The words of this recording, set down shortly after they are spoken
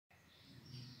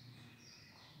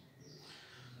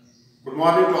Good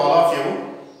morning to all of you.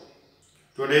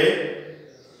 Today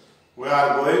we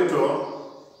are going to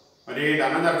read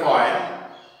another poem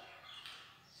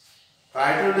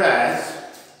titled as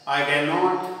I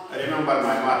Cannot Remember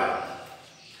My Mother.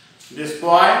 This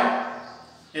poem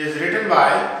is written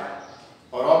by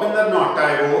Rabindranath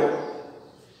Tagore,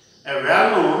 a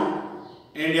well-known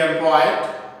Indian poet,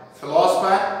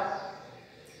 philosopher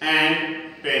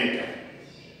and painter.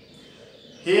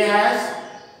 He has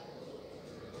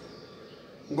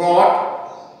got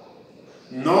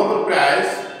Nobel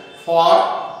Prize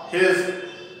for his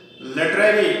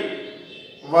literary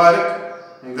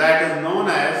work that is known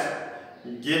as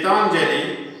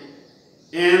Gitanjali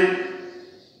in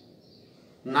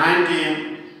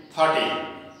 1913.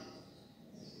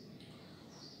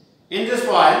 In this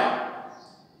poem,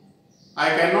 I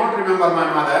cannot remember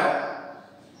my mother,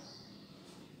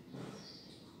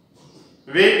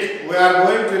 which we are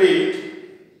going to read.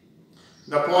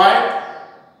 The poet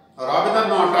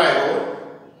Rabindranath Tagore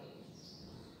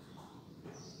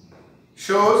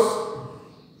shows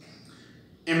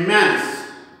immense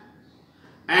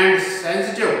and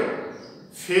sensitive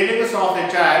feelings of a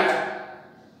child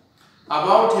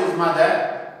about his mother,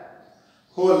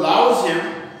 who loves him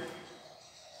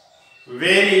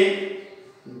very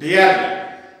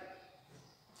dearly.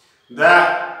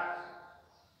 The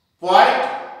poet,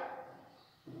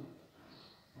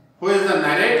 who is the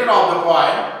narrator of the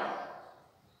poem,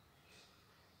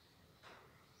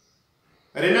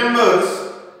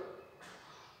 remembers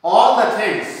all the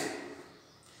things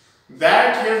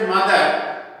that his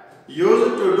mother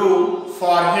used to do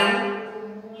for him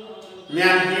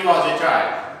when he was a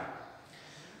child.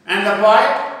 And the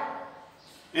poet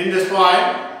in this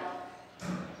poem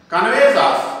conveys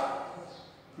us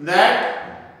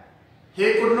that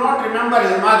he could not remember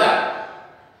his mother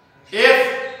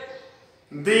if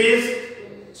these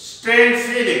strange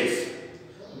feelings,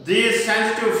 these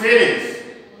sensitive feelings,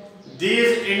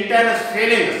 these intense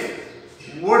feelings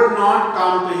would not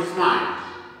come to his mind.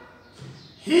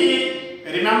 He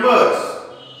remembers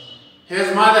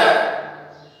his mother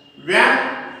when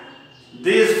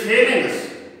these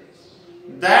feelings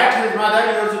that his mother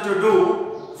used to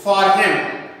do for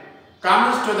him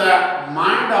comes to the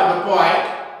mind of the poet,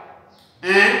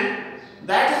 and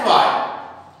that is why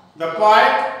the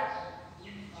poet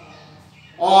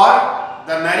or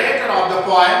the narrator of the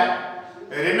poem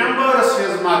remembers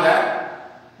his mother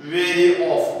very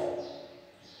often.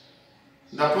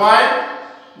 The poem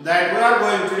that we are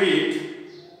going to read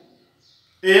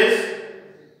is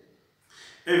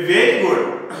a very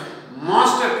good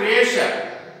master creation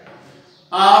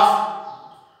of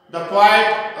the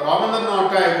poet Rabindranath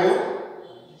Tagore,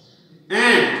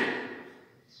 and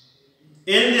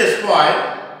in this poem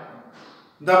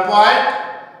the poet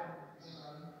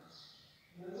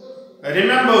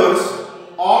remembers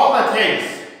all the things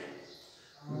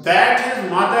that his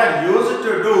mother used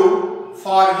to do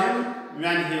for him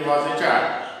when he was a child.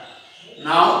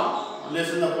 Now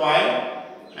listen the poem,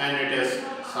 and it is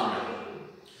summary.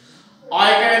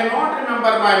 I cannot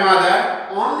remember my mother,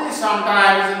 only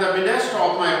sometimes in the midst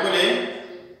of my play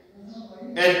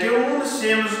a tune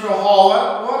seems to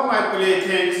hover over my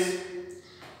playthings,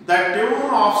 the tune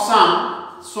of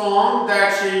some song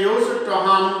that she used to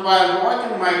hum while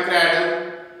rocking my cradle.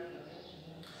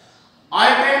 I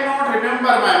cannot remember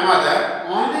my mother,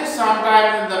 only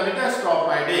sometimes in the midst of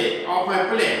my day, of my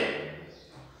play.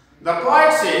 The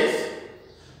poet says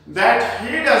that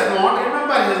he does not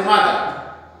remember his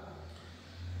mother.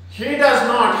 He does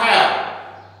not have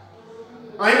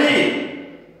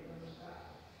any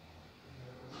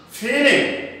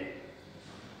feeling,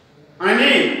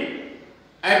 any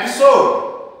episode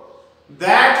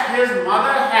that his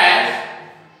mother has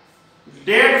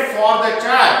did for the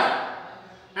child,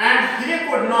 and he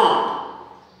could not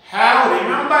have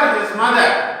remembered his mother.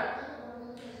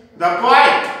 The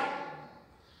poet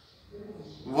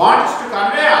wants to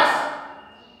convey us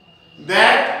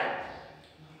that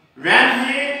when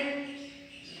he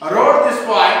wrote this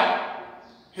poem,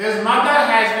 his mother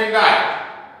has been died,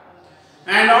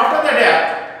 and after the death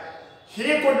he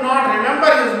could not remember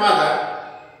his mother,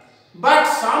 but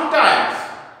sometimes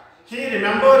he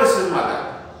remembers his mother.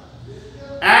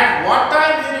 At what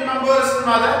time he remembers his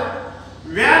mother?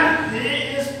 When he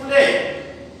is playing.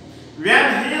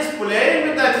 When he is playing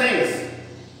with the things,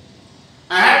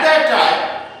 at that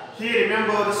time he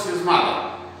remembers his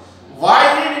mother.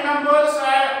 Why he remembers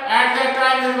at that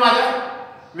time his mother?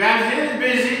 When he is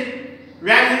busy,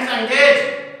 when he is engaged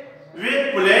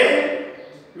with playing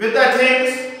with the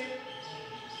things,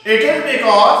 it is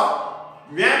because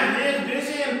when he is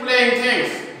busy in playing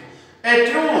things, a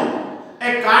tune,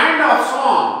 a kind of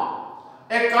song,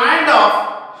 a kind of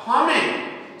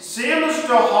humming, seems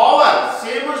to hover,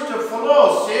 seems to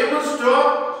flow, seems to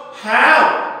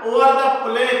have over the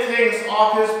playthings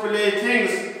of his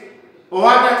playthings,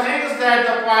 over the things that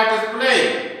the poet is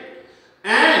playing.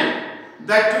 And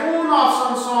the tune of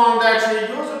some song that he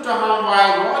used to hum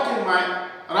while rocking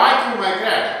my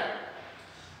cradle.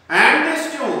 And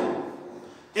this tune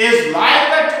is like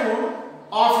the tune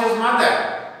of his mother.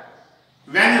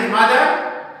 When his mother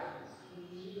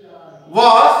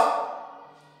was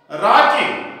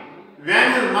rocking,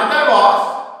 when his mother was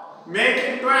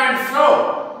making to and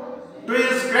fro to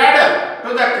his cradle, to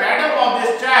the cradle of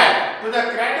this child, to the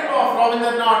cradle of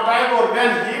Rabindranath Tagore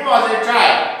when he was a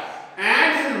child,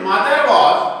 and his mother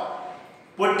was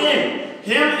putting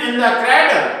him in the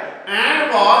cradle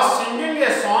and was singing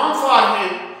a song for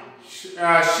him.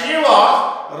 She was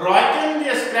rocking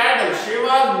this cradle. She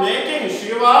was making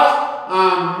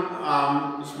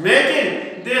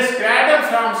this cradle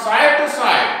from side to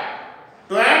side,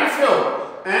 to and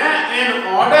fro, in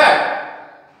order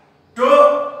to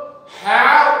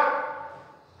have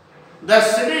the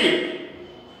sleep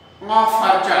of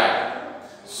her child,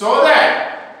 so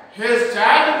that his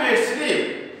child may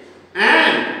sleep.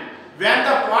 And when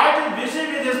the poet is busy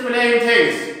with his playing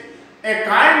things, a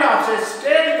kind of a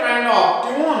stage kind of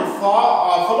tune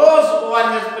flows over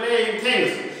his playing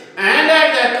things. And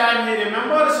at that time he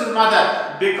remembers his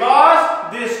mother,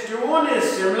 because this tune is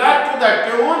similar to the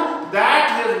tune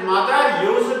that his mother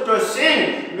used to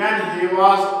sing when he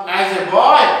was as a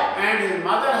boy, and his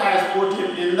mother has put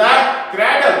him in the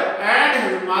cradle, and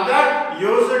his mother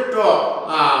used to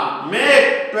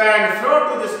make to and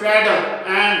fro to this cradle,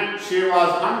 and she was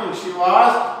humming, she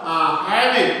was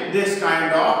having this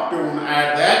kind of tune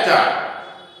at that time.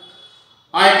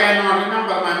 I cannot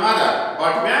remember my mother,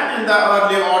 but when in the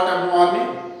early autumn morning,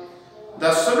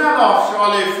 the smell of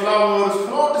Shawli flowers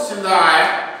floats in the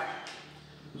air,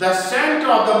 the scent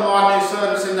of the morning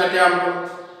service in the temple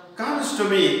comes to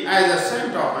me as the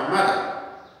scent of my mother.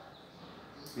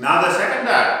 Now the second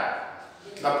time,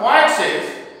 the poet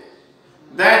says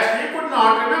that he could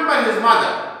not remember his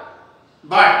mother,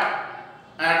 but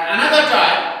at another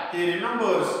time he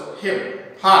remembers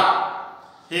her.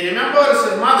 He remembers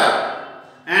his mother.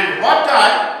 And what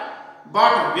time?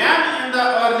 But when in the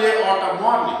early autumn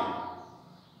morning,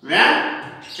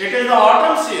 when it is the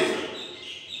autumn season,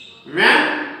 when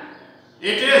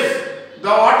it is the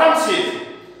autumn season,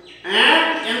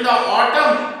 and in the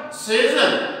autumn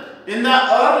season, in the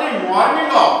early morning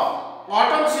of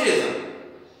autumn season,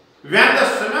 when the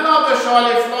smell of the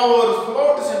Shawli flowers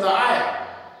floats in the air.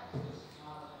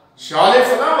 Shawli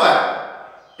flower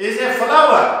is a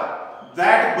flower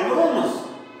that blooms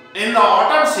in the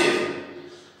autumn season,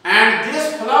 and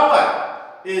this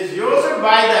flower is used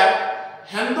by the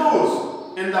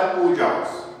Hindus in the pujas.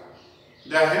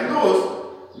 The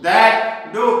Hindus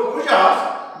that do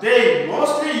pujas, they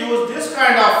mostly use this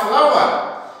kind of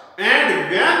flower, and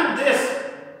when the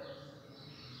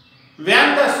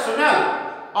smell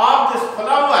of this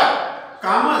flower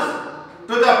comes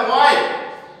to the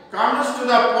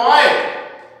poet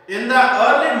in the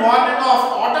early morning of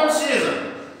autumn season,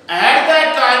 at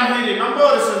that time he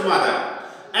remembers his mother.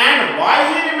 And why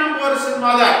he remembers his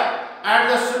mother at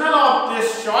the smell of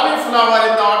this Shawli flower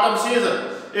in the autumn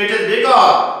season? It is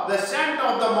because the scent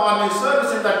of the morning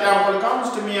service in the temple comes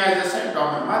to me as the scent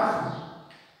of my mother.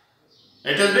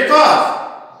 It is because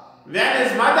when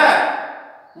his mother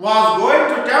was going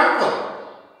to temple,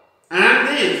 and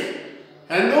these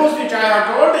Hindus which I have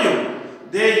told you,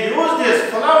 they use this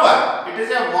flower. It is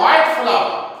a white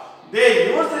flower.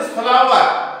 They use this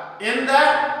flower in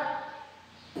the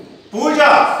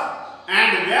pujas,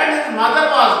 and when his mother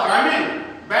was coming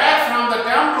back from the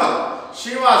temple,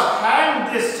 she was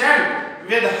having this scent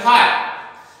with her,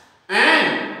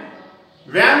 and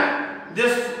when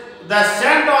the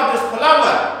scent of this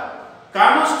flower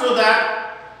comes to the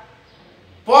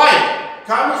poet,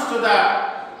 comes to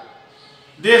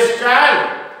this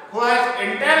child who has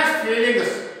intense feelings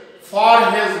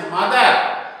for his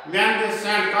mother, when this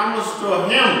scent comes to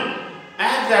him,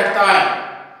 at that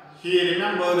time he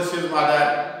remembers his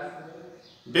mother,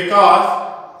 because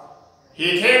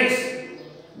he thinks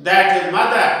that his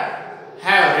mother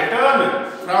have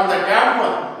returned from the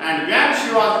temple, and when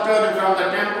she was returning from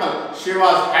the temple, she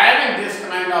was having this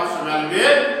kind of smell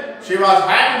she was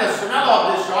having the smell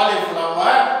of this Shawli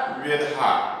flower with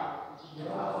her.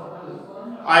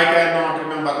 I cannot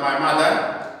remember my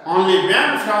mother. Only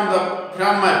when from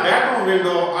my bedroom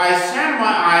window I send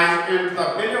my eyes into the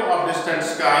blue of distant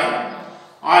sky,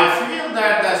 I feel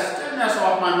that the stillness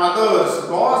of my mother's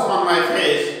gauze on my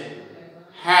face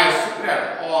has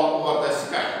spread all over the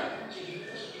sky.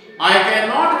 I cannot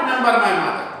remember my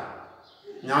mother.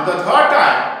 Now the third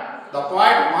time, the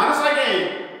poet once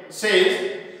again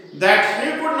says that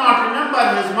he could not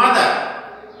remember his mother.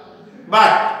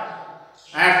 But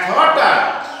at third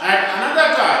time, at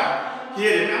another time, he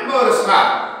remembers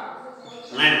her.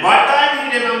 And what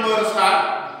time he remembers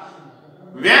her?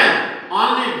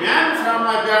 Only when from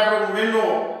my bedroom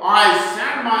window I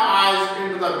sent my eyes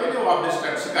into the blue of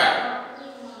distant sky.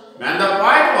 When the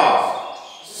poet was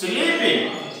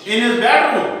sleeping in his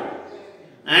bedroom,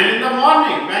 and in the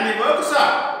morning when he wakes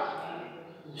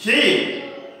up, he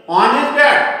on his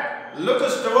bed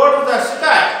looks towards the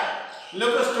sky,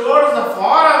 looks towards the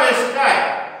faraway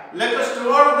sky, looks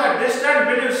towards the distant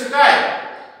blue sky,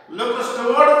 looks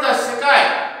towards the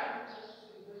sky.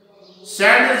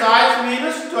 Send his eyes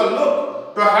means to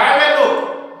look, to have a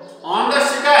look on the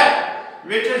sky,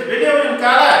 which is blue in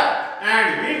color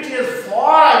and which is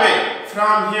far away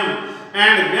from him.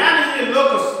 And when he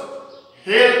looks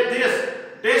this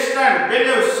distant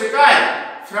blue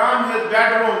sky from his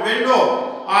bedroom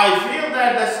window, I feel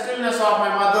that the stillness of my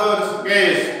mother's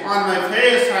gaze on my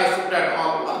face has spread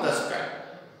all over the sky.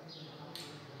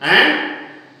 And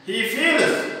he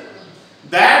feels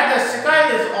that the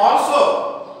sky is also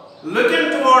looking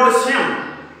towards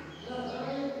him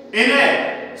in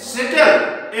a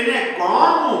settled, in a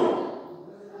calm mood.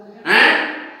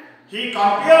 And he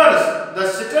compares the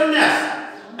stillness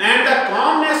and the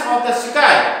calmness of the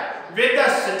sky with the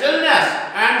stillness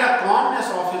and the calmness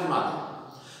of his mother.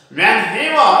 When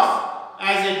he was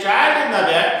as a child in the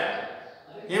bed,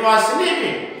 he was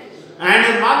sleeping, and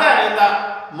his mother in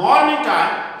the morning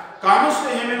time comes to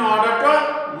him in order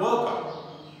to wake up.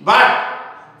 But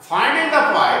finding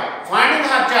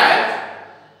her child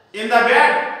in the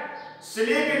bed,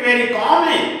 sleeping very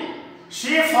calmly,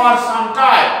 she for some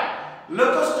time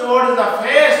looks towards the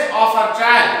face of her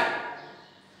child,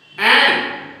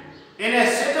 and in a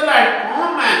settled and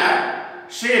calm manner,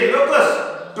 she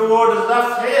looks towards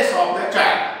the face of the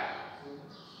child.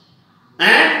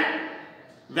 And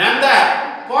when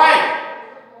the poet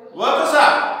wakes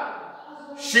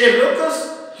up, she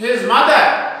looks his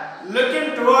mother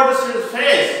looking towards his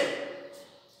face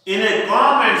in a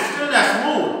calm and stillness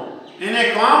mood, in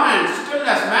a calm and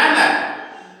stillness manner.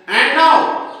 And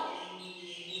now,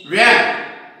 when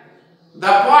the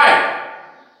poet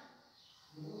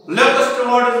looks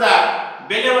towards the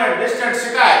beloved distant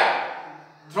sky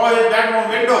through his bedroom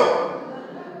window,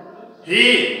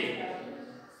 he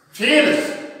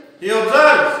feels, he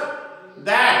observes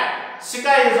that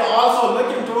sky is also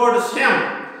looking towards him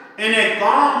in a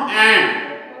calm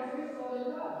and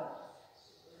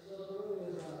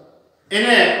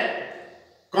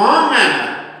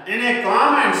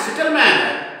settled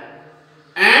manner,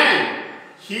 and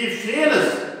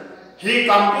he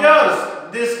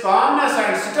compares this calmness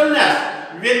and stillness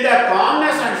with the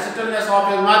calmness and stillness of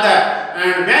his mother.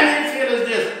 And when he feels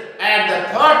this, at the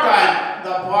third time,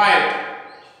 the poet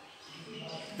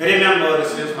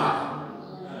remembers his mother.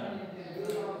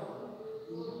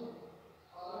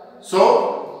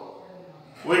 So,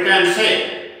 we can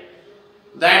say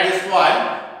that this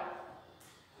poet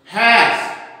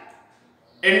has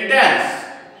intense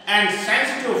and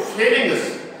sensitive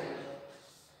feelings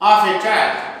of a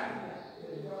child.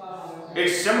 It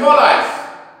symbolizes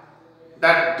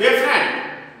the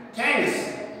different things.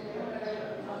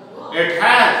 It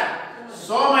has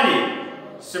so many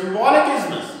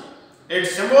symbolicisms. It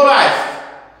symbolizes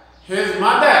his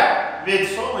mother with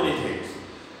so many things.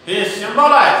 He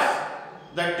symbolizes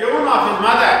the tune of his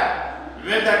mother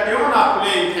with the tune of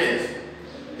playing things.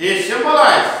 He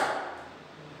symbolizes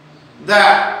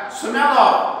the smell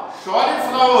of showy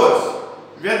flowers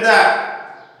with the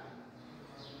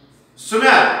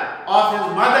smell of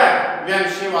his mother when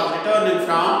she was returning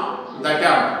from the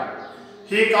temple.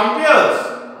 He compares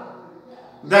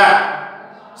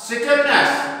the stillness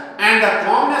and the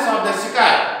calmness of the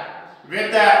sky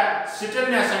with the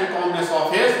stillness and calmness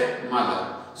of his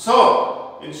mother.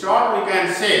 So, in short, we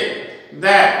can say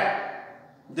that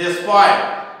this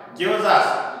poem gives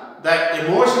us the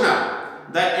emotional,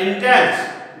 the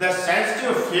intense, the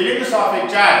sensitive feelings of a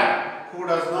child who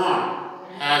does not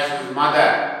have his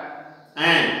mother,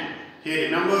 and he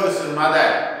remembers his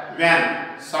mother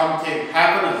when something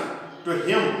happens to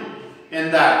him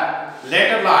in the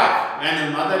later life, when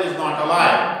his mother is not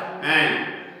alive,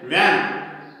 and when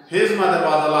his mother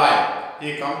was alive.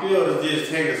 He compares these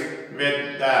things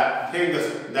with the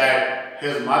things that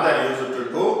his mother used to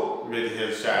do with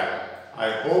his child.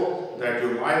 I hope that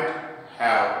you might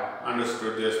have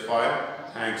understood this poem.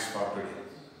 Thanks for today.